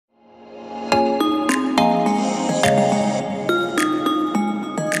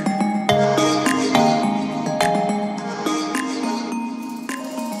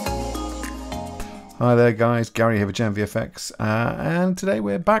Hi there guys, Gary here with JamVFX, and today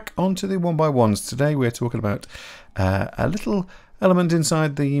we're back onto the 1x1s. Today we're talking about a little element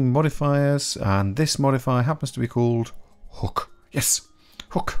inside the modifiers, and this modifier happens to be called Hook. Yes,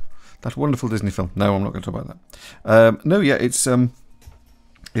 Hook, that wonderful Disney film. No, I'm not going to talk about that. No, yeah, it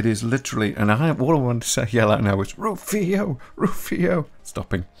is literally, and all I want to say, yell out now is Rufio, Rufio,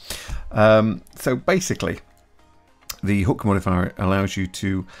 stopping. So basically, the Hook modifier allows you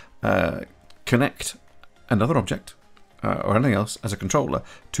to connect another object or anything else as a controller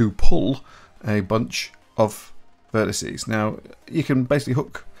to pull a bunch of vertices. Now, you can basically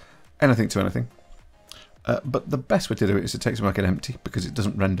hook anything to anything, but the best way to do it is to take something like an empty, because it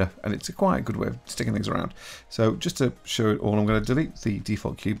doesn't render and it's a quite good way of sticking things around. So just to show it all, I'm going to delete the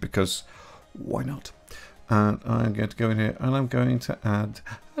default cube because why not? And I'm going to go in here and I'm going to add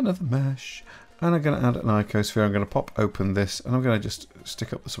another mesh. And I'm going to add an Icosphere. I'm going to pop open this, and I'm going to just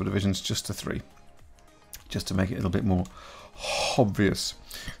stick up the subdivisions just to 3, just to make it a little bit more obvious.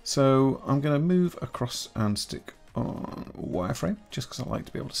 So I'm going to move across and stick on wireframe, just because I like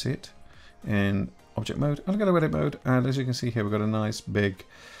to be able to see it in object mode. And I'm going to edit mode, and as you can see here, we've got a nice big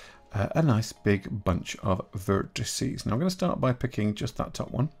bunch of vertices. Now I'm going to start by picking just that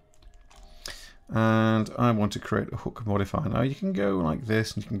top one. And I want to create a hook modifier. Now you can go like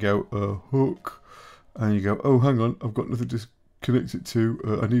this, and you can go hook, and you go, oh hang on, I've got nothing to connect it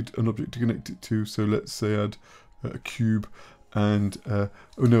to. I need an object to connect it to. So let's say add a cube, and oh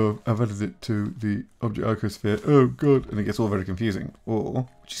no, I've added it to the object Icosphere. Oh god, and it gets all very confusing. Or,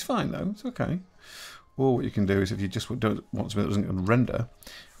 which is fine though, it's okay. Or what you can do is, if you just don't want something that doesn't render,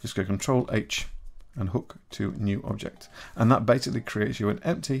 just go Control H and hook to new object, and that basically creates you an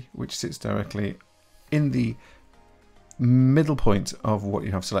empty which sits directly in the middle point of what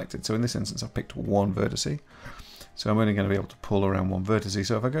you have selected. So in this instance I've picked one vertex, so I'm only going to be able to pull around one vertex.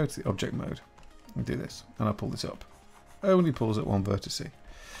 So if I go to the object mode and do this and I pull this up, it only pulls at one vertex.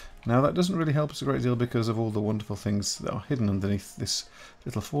 Now that doesn't really help us a great deal because of all the wonderful things that are hidden underneath this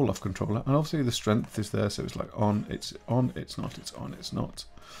little fall off controller, and obviously the strength is there, so it's like on, it's not, it's on, it's not.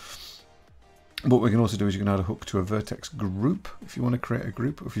 What we can also do is you can add a hook to a vertex group if you want to create a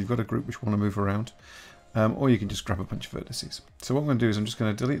group, if you've got a group which you want to move around, or you can just grab a bunch of vertices. So what I'm going to do is I'm just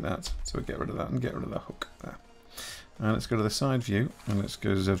going to delete that, so we get rid of that and get rid of the hook there. And let's go to the side view and let's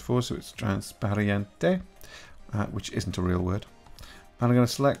go to Z4, so it's transparente, which isn't a real word. And I'm going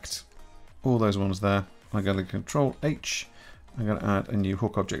to select all those ones there. I'm going to Control H. I'm going to add a new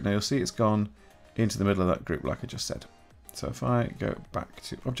hook object. Now you'll see it's gone into the middle of that group like I just said. So if I go back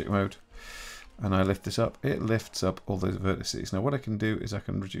to object mode, and I lift this up, it lifts up all those vertices. Now what I can do is I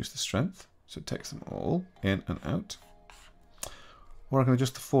can reduce the strength, so it takes them all in and out. Or I can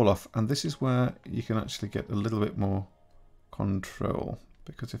adjust the fall off, and this is where you can actually get a little bit more control.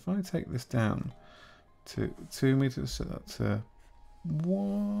 Because if I take this down to 2 meters, so that's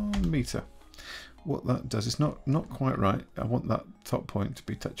 1 meter. What that does is not quite right. I want that top point to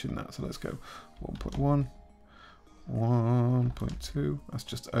be touching that, so let's go 1.1. 1.2, that's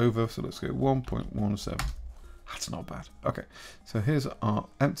just over, so let's go 1.17. That's not bad. Okay, so here's our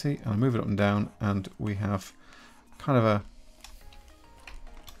empty, and I move it up and down, and we have kind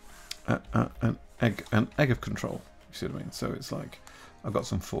of an egg of control. You see what I mean? So it's like I've got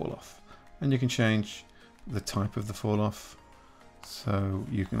some fall off, and you can change the type of the fall off. So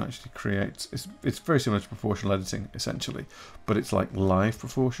you can actually create. It's very similar to proportional editing essentially, but it's like live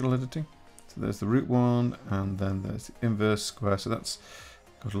proportional editing. So there's the root one, and then there's the inverse square, so that's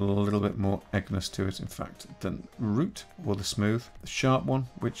got a little bit more eggness to it, in fact, than root or the smooth. The sharp one,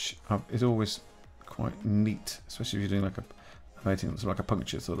 which is always quite neat, especially if you're doing like a mating, like a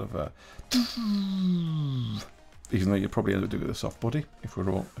puncture sort of, even though you'd probably end up doing it with a soft body, if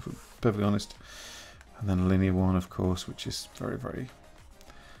we're perfectly honest. And then a linear one, of course, which is very, very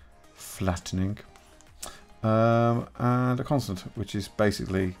flattening. And a constant, which is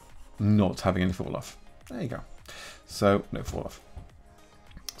basically not having any fall off. There you go. So no fall off.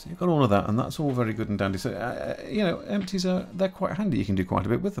 So you've got all of that, and that's all very good and dandy. So you know, empties they're quite handy. You can do quite a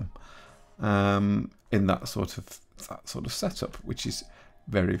bit with them in that sort of setup, which is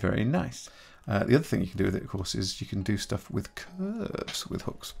very, very nice. The other thing you can do with it, of course, is you can do stuff with curves with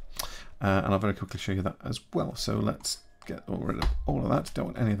hooks, and I'll very quickly show you that as well. So let's get rid of all of that. Don't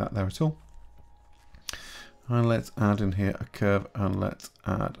want any of that there at all. And let's add in here a curve, and let's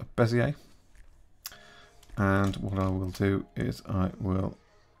add a Bezier. And what I will do is I will,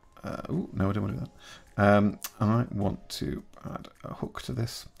 oh no, I don't want to do that. I want to add a hook to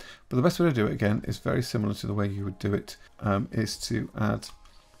this. But the best way to do it, again, is very similar to the way you would do it, is to add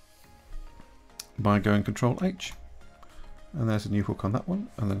by going Control H and there's a new hook on that one,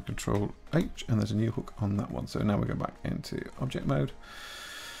 and then Control H, and there's a new hook on that one. So now we go back into object mode,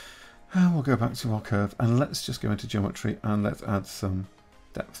 and we'll go back to our curve, and let's just go into geometry, and let's add some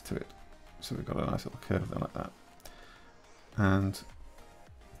depth to it. So we've got a nice little curve there like that, and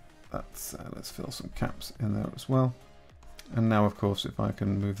that's let's fill some caps in there as well. And now, of course, if I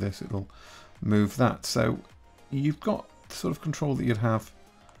can move this, it'll move that. So you've got the sort of control that you'd have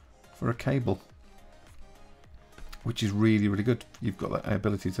for a cable, which is really, really good. You've got that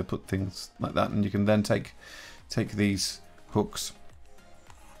ability to put things like that, and you can then take these hooks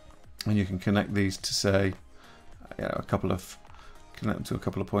and you can connect these to, say, connect them to a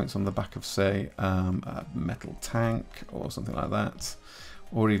couple of points on the back of, say, a metal tank or something like that,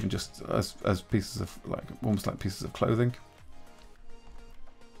 or even just as pieces of, like, almost like pieces of clothing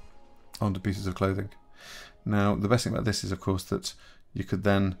onto pieces of clothing. Now, the best thing about this is, of course, that you could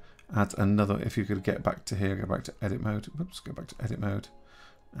then add another, if you could get back to here, go back to edit mode, whoops, go back to edit mode,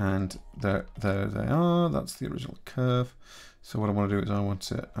 and there they are, that's the original curve. So what I want to do is I want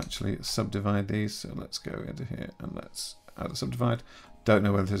to actually subdivide these, so let's go into here and let's add a subdivide. Don't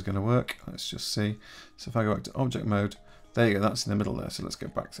know whether this is going to work, let's just see. So if I go back to object mode, there you go, that's in the middle there, so let's go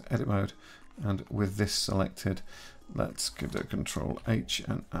back to edit mode, and with this selected, let's give it a Control H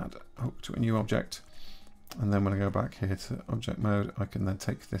and add a hook to a new object. And then when I go back here to object mode, I can then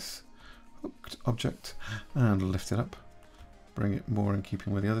take this hooked object and lift it up, bring it more in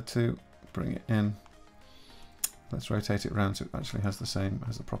keeping with the other two, bring it in. Let's rotate it around so it actually has the same,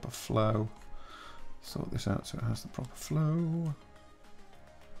 has the proper flow. Sort this out so it has the proper flow.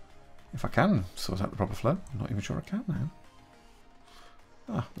 If I can sort out the proper flow, I'm not even sure I can now.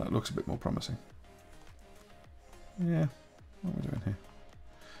 Ah, that looks a bit more promising. Yeah, what are we doing here?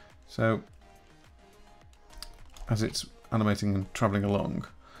 So, as it's animating and travelling along,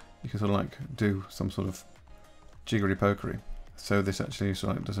 you can sort of like do some sort of jiggery pokery. So this actually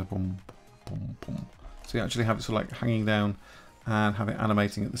sort of like does a boom, boom, boom. So you actually have it sort of like hanging down and have it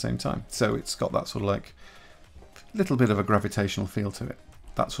animating at the same time. So it's got that sort of like little bit of a gravitational feel to it.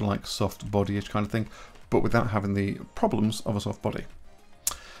 That sort of like soft body-ish kind of thing, but without having the problems of a soft body.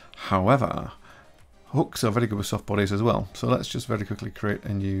 However, hooks are very good with soft bodies as well. So let's just very quickly create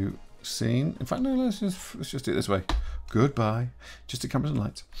a new scene. In fact, no, let's just do it this way. Goodbye. Just to cameras and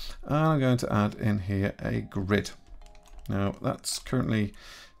lights. And I'm going to add in here a grid. Now that's currently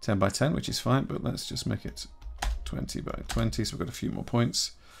 10 by 10, which is fine, but let's just make it 20 by 20. So we've got a few more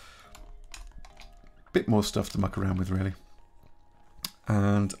points. Bit more stuff to muck around with, really.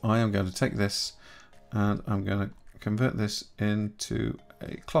 And I am going to take this and I'm going to convert this into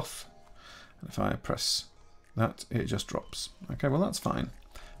a cloth. And if I press that, it just drops. Okay, well that's fine.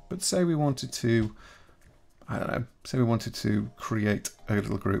 But say we wanted to, I don't know, say we wanted to create a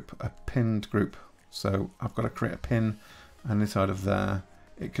little group, a pinned group. So I've got to create a pin, and inside of there,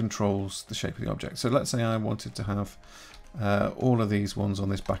 it controls the shape of the object. So let's say I wanted to have all of these ones on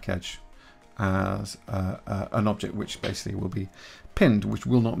this back edge as an object which basically will be pinned, which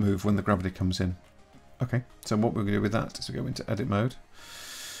will not move when the gravity comes in. Okay, so what we're going to do with that is we go into edit mode,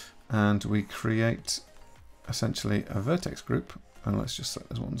 and we create essentially a vertex group. And let's just set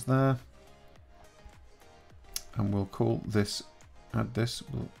those ones there. And we'll call this, add this,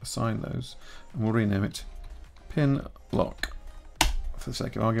 we'll assign those, and we'll rename it pin lock. For the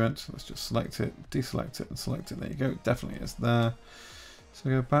sake of argument, let's just select it, deselect it, and select it. There you go, it definitely is there. So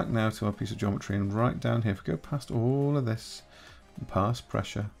we go back now to our piece of geometry, and right down here, if we go past all of this, and past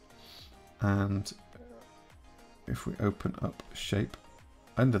pressure, and if we open up shape,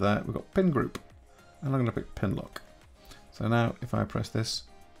 under there, we've got pin group, and I'm going to pick pin lock. So now if I press this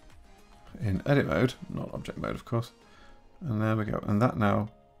in edit mode, not object mode of course, and there we go, and that now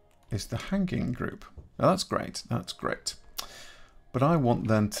is the hanging group. Now that's great, that's great. But I want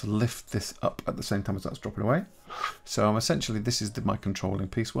then to lift this up at the same time as that's dropping away. So I'm essentially, this is my controlling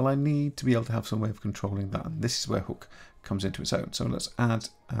piece. Well, I need to be able to have some way of controlling that, and this is where hook comes into its own. So let's add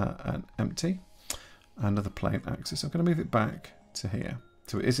an empty, another plane axis. I'm going to move it back to here.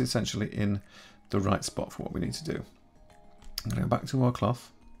 So it is essentially in the right spot for what we need to do. I'm going to go back to our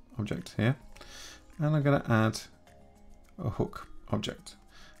cloth object here, and I'm going to add a hook object.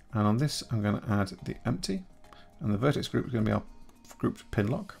 And on this, I'm going to add the empty, and the vertex group is going to be our grouped pin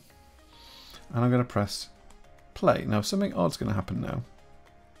lock. And I'm going to press play. Now, something odd's going to happen now.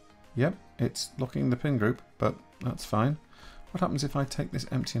 Yep, it's locking the pin group, but that's fine. What happens if I take this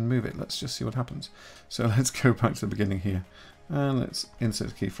empty and move it? Let's just see what happens. So let's go back to the beginning here, and let's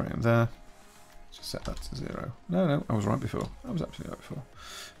insert a keyframe there. Just set that to 0. No, I was right before. I was absolutely right before.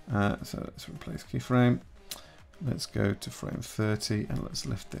 So let's replace keyframe. Let's go to frame 30 and let's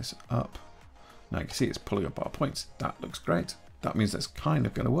lift this up. Now you can see it's pulling up our points. That looks great. That means that's kind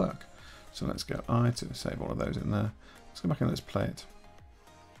of going to work. So let's go I to save all of those in there. Let's go back and let's play it.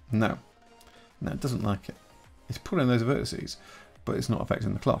 No, it doesn't like it. It's pulling those vertices, but it's not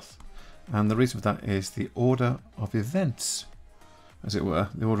affecting the cloth. And the reason for that is the order of events, as it were,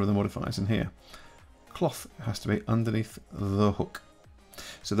 the order of the modifiers in here. Cloth has to be underneath the hook.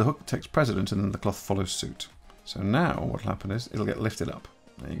 So the hook takes precedent and then the cloth follows suit. So now what will happen is it'll get lifted up.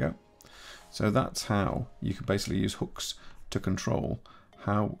 There you go. So that's how you can basically use hooks to control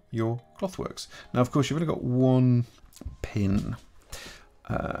how your cloth works. Now, of course, you've only got one pin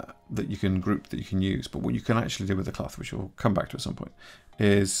that you can group, that you can use. But what you can actually do with the cloth, which we'll come back to at some point,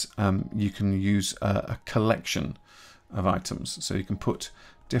 is you can use a collection of items. So you can put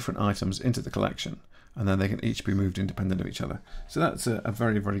different items into the collection, and then they can each be moved independent of each other. So that's a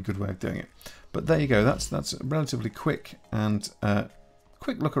very, very good way of doing it. But there you go. That's a relatively quick and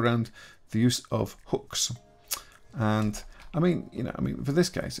quick look around the use of hooks. And I mean, for this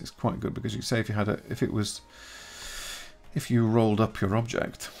case, it's quite good because you say if you rolled up your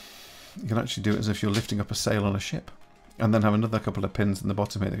object, you can actually do it as if you're lifting up a sail on a ship, and then have another couple of pins in the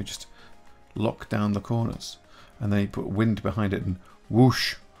bottom here that you just lock down the corners, and then you put wind behind it and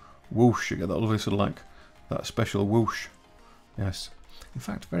whoosh, whoosh, you get that lovely sort of like that special whoosh. Yes. In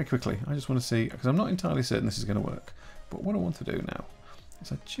fact, very quickly, I just want to see, because I'm not entirely certain this is going to work, but what I want to do now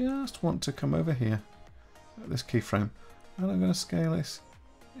is I just want to come over here at this keyframe, and I'm going to scale this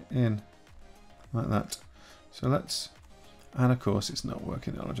in like that. So let's, and of course it's not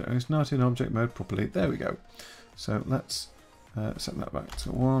working in object. It's not in object mode properly. There we go. So let's set that back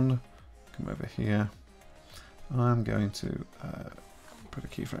to 1. Come over here. I'm going to put a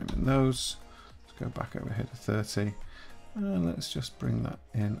keyframe in those. Let's go back over here to 30, and let's just bring that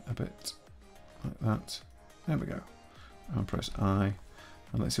in a bit like that. There we go. And press I,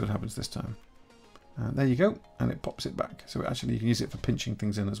 and let's see what happens this time. And there you go, and it pops it back. So actually you can use it for pinching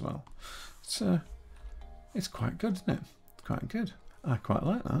things in as well. It's quite good, isn't it? It's quite good. I quite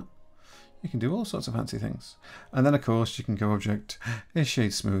like that. You can do all sorts of fancy things. And then of course you can go object is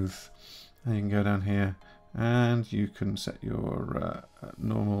shade smooth, and you can go down here and you can set your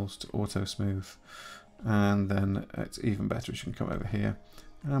normals to auto smooth, and then it's even better if you can come over here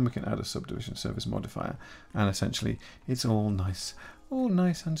and we can add a subdivision surface modifier, and essentially it's all nice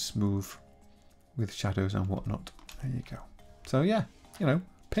and smooth with shadows and whatnot. There you go. So yeah,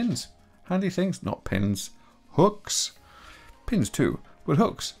 pins, handy things, not pins, hooks, pins too, but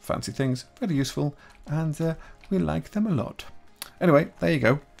hooks, fancy things, very useful, and we like them a lot. Anyway, there you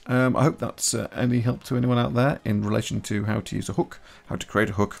go. I hope that's any help to anyone out there in relation to how to use a hook, how to create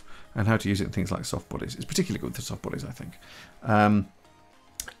a hook, and how to use it in things like soft bodies. It's particularly good for soft bodies, I think.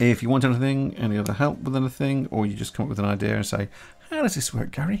 If you want anything, any other help with anything, or you just come up with an idea and say, how does this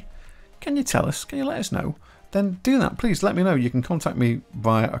work, Gary? Can you tell us? Can you let us know? Then do that. Please let me know. You can contact me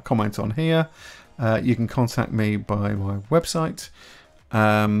via a comment on here. You can contact me by my website,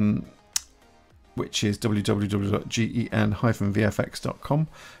 which is www.gen-vfx.com.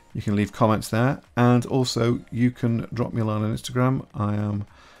 You can leave comments there, and also you can drop me a line on Instagram. I am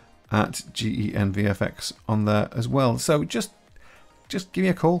at GENVFX on there as well. So just give me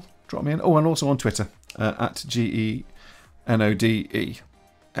a call, drop me in. Oh, and also on Twitter at GENODEN.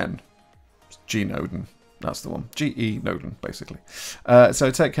 Genoden. That's the one. GE Noden, basically.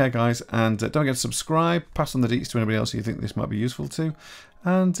 So take care, guys, and don't forget to subscribe. Pass on the deets to anybody else who you think this might be useful to,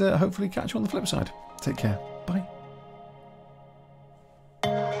 and hopefully catch you on the flip side. Take care. Bye.